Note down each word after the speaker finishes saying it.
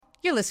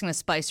You're listening to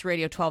Spice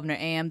Radio 1200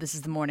 AM. This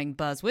is the Morning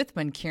Buzz with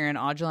Kieran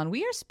Audulon.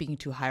 We are speaking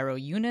to Jairo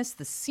Yunis,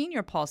 the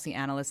Senior Policy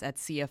Analyst at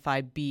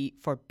CFIB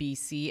for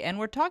BC, and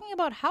we're talking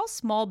about how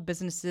small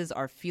businesses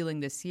are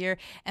feeling this year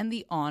and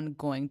the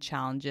ongoing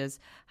challenges.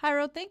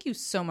 Jairo, thank you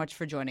so much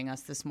for joining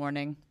us this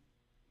morning.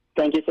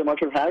 Thank you so much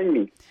for having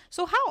me.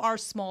 So how are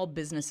small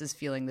businesses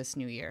feeling this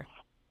new year?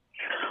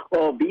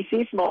 Well,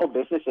 BC small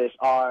businesses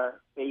are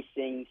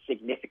facing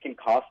significant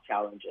cost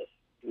challenges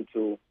due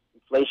to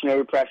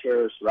inflationary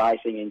pressures,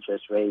 rising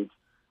interest rates,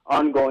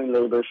 ongoing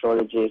labor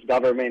shortages,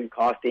 government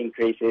cost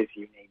increases,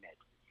 you name it.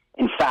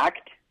 In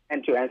fact,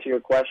 and to answer your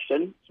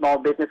question, small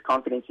business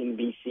confidence in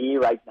BC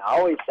right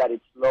now is at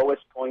its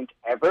lowest point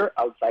ever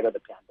outside of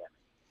the pandemic.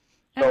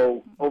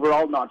 So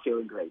overall, not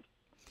feeling great.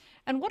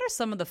 And what are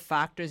some of the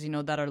factors,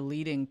 that are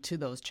leading to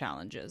those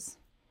challenges?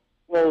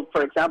 Well,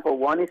 for example,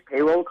 one is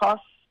payroll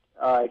costs.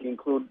 It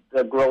includes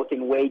the growth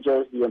in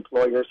wages, the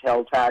employer's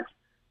health tax,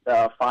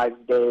 the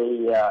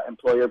 5-day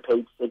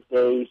employer-paid sick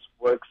days,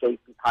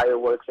 higher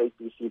WorkSafe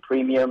BC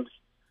premiums.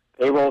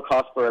 Payroll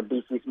costs for a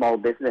BC small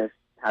business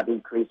have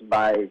increased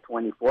by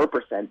 24%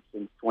 since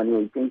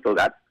 2018, so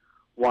that's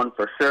one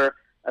for sure.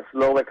 A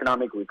slow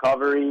economic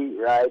recovery,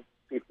 right?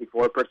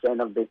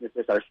 54% of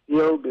businesses are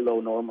still below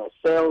normal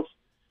sales,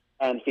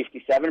 and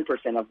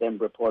 57% of them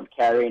report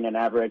carrying an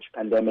average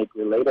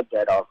pandemic-related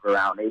debt of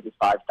around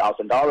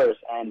 $85,000.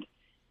 And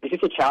this is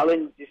a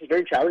challenge. This is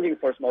very challenging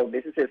for small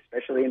businesses,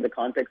 especially in the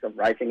context of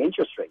rising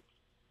interest rates.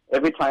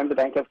 Every time the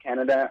Bank of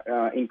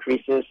Canada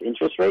increases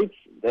interest rates,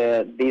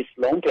 these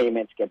loan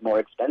payments get more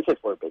expensive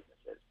for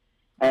businesses.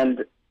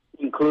 And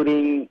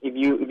including, if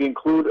you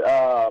include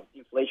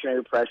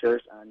inflationary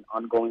pressures and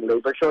ongoing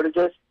labor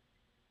shortages,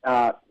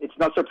 it's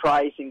not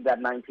surprising that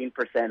 19%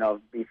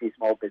 of BC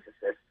small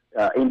businesses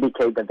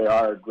indicate that they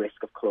are at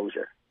risk of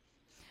closure.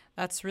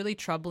 That's really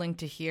troubling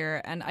to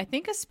hear. And I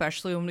think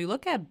especially when we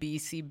look at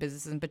BC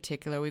businesses in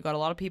particular, we've got a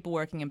lot of people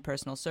working in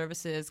personal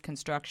services,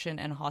 construction,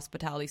 and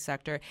hospitality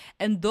sector.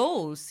 And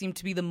those seem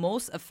to be the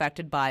most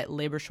affected by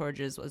labor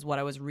shortages, was what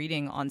I was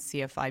reading on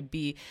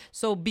CFIB.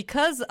 So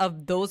because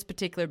of those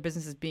particular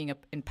businesses being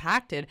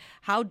impacted,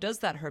 how does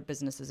that hurt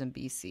businesses in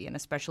BC, and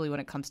especially when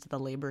it comes to the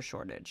labor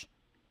shortage?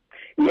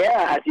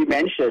 Yeah, as you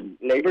mentioned,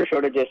 labor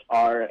shortages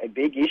are a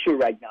big issue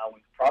right now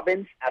in the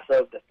province. As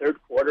of the third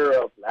quarter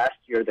of last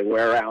year, there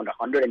were around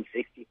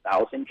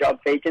 160,000 job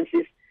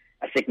vacancies,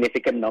 a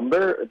significant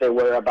number. There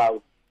were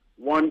about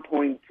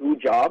 1.2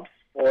 jobs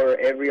for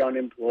every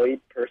unemployed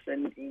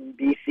person in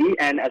BC.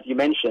 And as you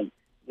mentioned,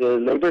 the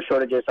labor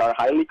shortages are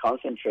highly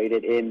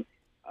concentrated in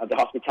the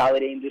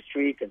hospitality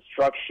industry,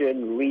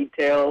 construction,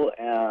 retail,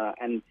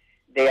 and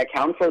they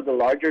account for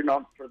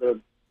the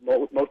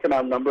most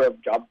amount number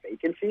of job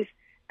vacancies,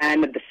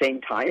 and at the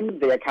same time,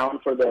 they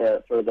account for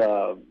the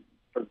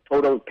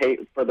total pay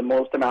for the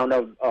most amount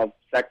of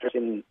sectors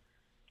in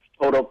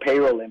total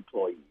payroll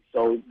employees.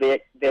 So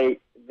they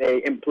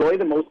employ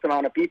the most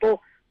amount of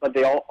people, but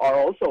they all are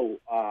also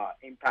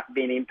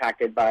being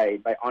impacted by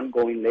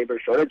ongoing labor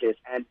shortages.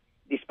 And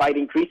despite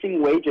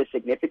increasing wages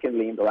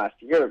significantly in the last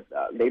year,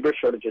 labor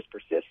shortages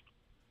persist.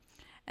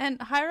 And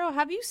Jairo,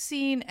 have you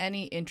seen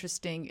any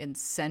interesting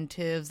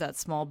incentives that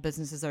small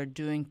businesses are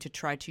doing to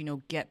try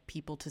to, get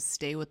people to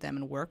stay with them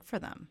and work for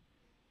them?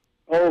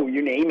 Oh,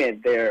 you name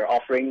it. They're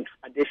offering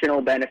additional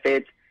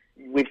benefits.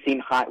 We've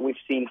seen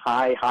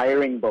high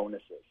hiring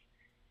bonuses.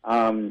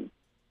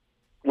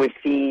 We've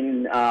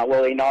seen,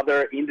 in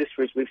other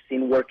industries, we've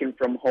seen working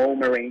from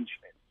home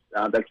arrangements.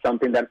 That's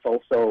something that's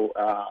also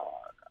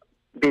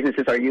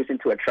businesses are using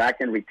to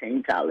attract and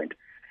retain talent.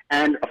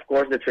 And of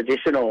course, the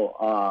traditional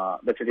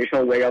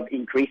way of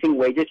increasing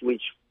wages,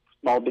 which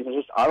small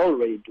businesses are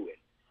already doing.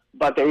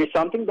 But there is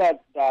something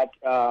that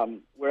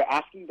we're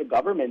asking the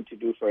government to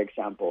do, for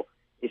example,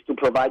 is to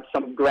provide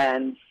some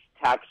grants,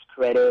 tax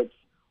credits,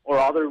 or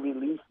other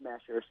relief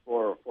measures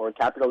for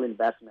capital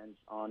investments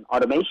on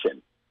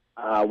automation.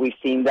 We've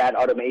seen that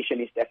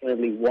automation is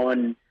definitely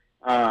one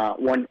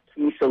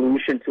key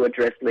solution to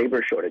address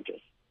labor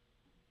shortages.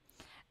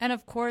 And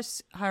of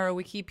course, Jairo,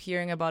 we keep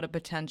hearing about a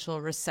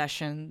potential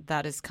recession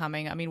that is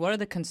coming. I mean, what are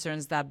the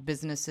concerns that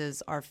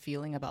businesses are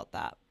feeling about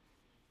that?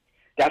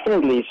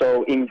 Definitely.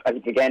 So,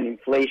 again,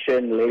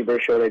 inflation, labor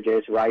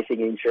shortages,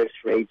 rising interest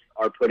rates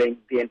are putting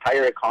the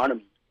entire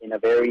economy in a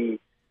very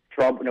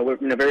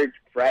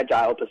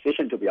fragile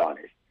position, to be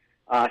honest.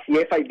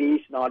 CFIB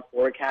is not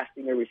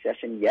forecasting a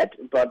recession yet,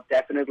 but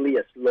definitely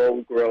a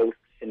slow growth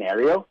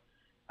scenario.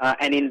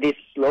 And in this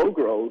slow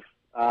growth,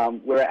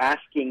 we're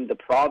asking the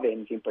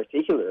province in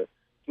particular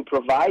to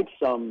provide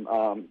some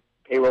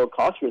payroll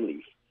cost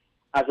relief.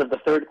 As of the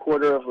third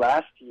quarter of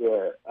last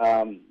year,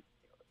 the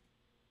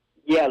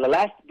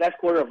last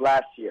quarter of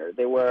last year,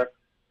 there were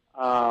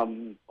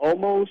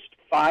almost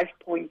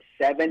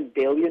 $5.7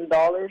 billion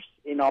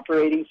in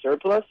operating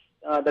surplus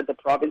that the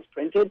province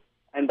printed,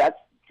 and that's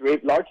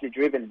largely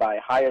driven by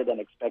higher than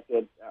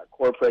expected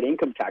corporate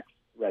income tax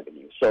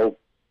revenue. So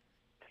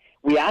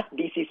we asked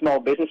BC small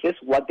businesses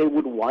what they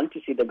would want to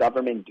see the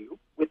government do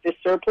with this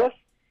surplus,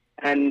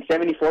 And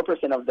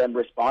 74% of them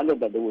responded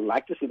that they would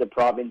like to see the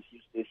province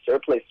use this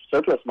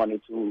surplus money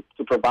to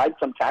provide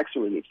some tax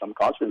relief, some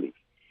cost relief.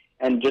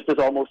 And just as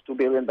almost $2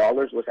 billion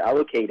was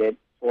allocated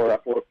for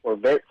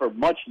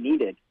much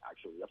needed,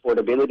 actually,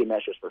 affordability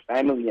measures for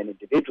family and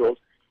individuals,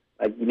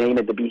 like you name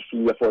it, the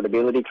BC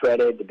Affordability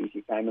Credit, the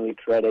BC Family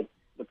Credit,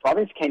 the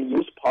province can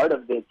use part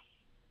of this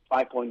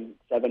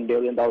 $5.7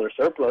 billion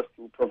surplus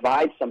to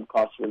provide some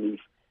cost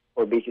relief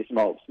for BC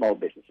small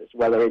businesses,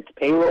 whether it's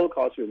payroll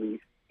cost relief,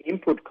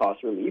 input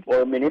cost relief,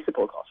 or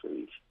municipal cost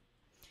relief.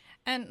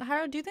 And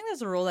Jairo, do you think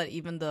there's a role that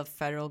even the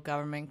federal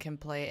government can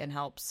play in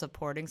help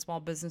supporting small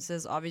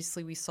businesses?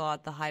 Obviously, we saw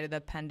at the height of the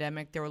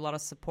pandemic, there were a lot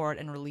of support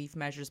and relief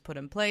measures put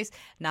in place.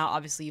 Now,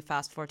 obviously, you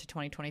fast forward to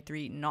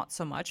 2023, not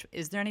so much.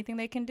 Is there anything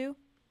they can do?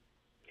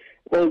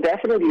 Well,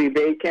 definitely,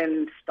 they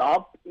can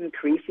stop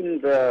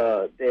increasing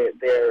their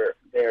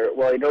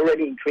well, it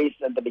already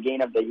increased at the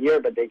beginning of the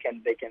year, but they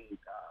can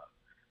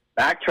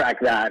backtrack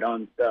that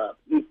on the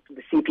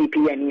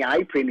CPP and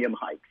EI premium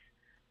hikes.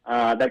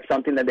 That's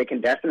something that they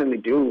can definitely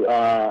do.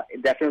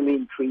 Definitely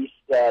increase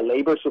the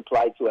labor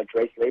supply to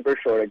address labor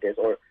shortages,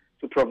 or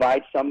to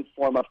provide some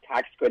form of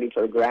tax credits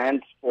or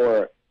grants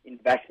for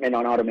investment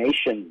on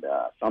automation.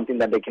 Something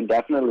that they can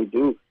definitely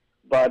do.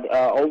 But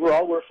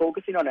overall, we're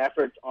focusing on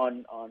efforts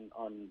on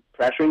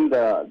pressuring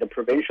the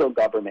provincial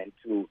government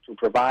to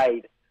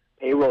provide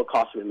payroll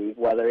cost relief,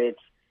 whether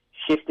it's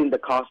shifting the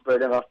cost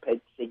burden of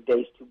paid sick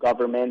days to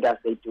government, as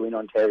they do in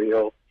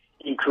Ontario,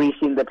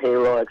 increasing the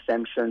payroll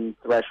exemption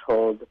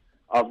threshold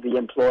of the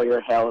employer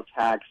health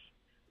tax,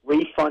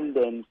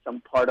 refunding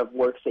some part of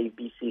WorkSafe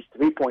BC's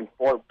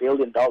 $3.4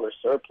 billion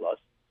surplus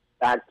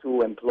back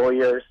to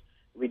employers,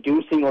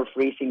 reducing or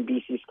freezing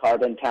BC's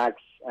carbon tax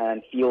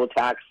and fuel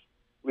tax,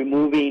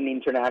 removing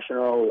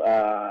international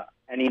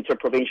and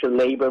interprovincial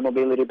labor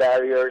mobility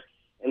barriers,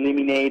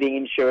 eliminating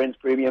insurance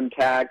premium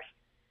tax.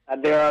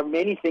 There are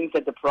many things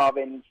that the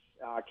province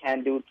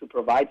can do to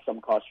provide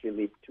some cost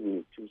relief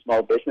to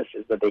small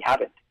businesses that they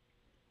haven't.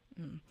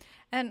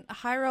 And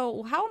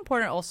Jairo, how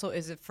important also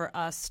is it for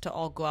us to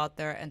all go out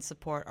there and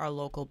support our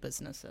local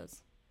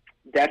businesses?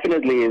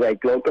 Definitely,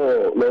 like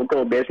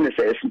local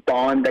businesses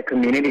bond the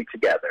community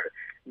together.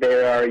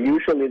 They are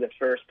usually the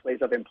first place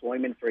of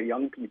employment for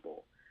young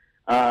people.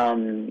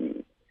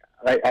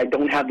 I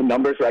don't have the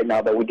numbers right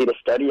now, but we did a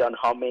study on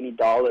how many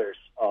dollars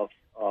of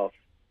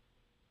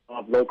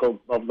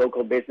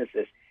local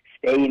businesses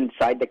stay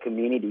inside the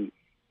community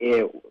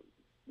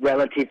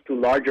relative to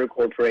larger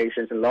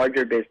corporations and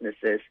larger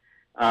businesses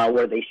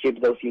where they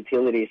ship those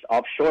utilities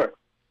offshore.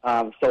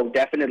 So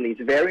definitely,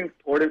 it's very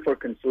important for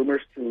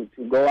consumers to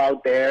go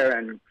out there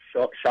and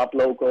shop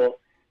local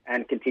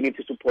and continue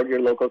to support your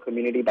local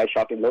community by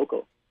shopping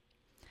local.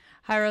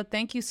 Jairo,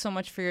 thank you so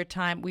much for your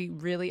time. We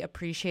really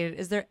appreciate it.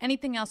 Is there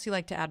anything else you'd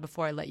like to add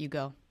before I let you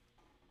go?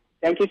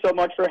 Thank you so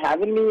much for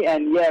having me,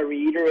 and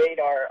reiterate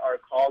our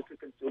call to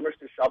consumers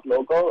to shop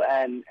local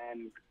and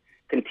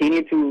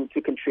continue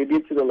to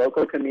contribute to the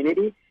local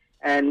community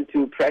and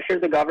to pressure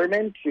the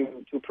government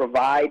to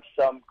provide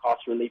some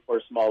cost relief for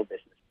small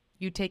business.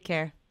 You take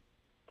care.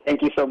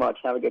 Thank you so much.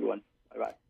 Have a good one. Bye-bye.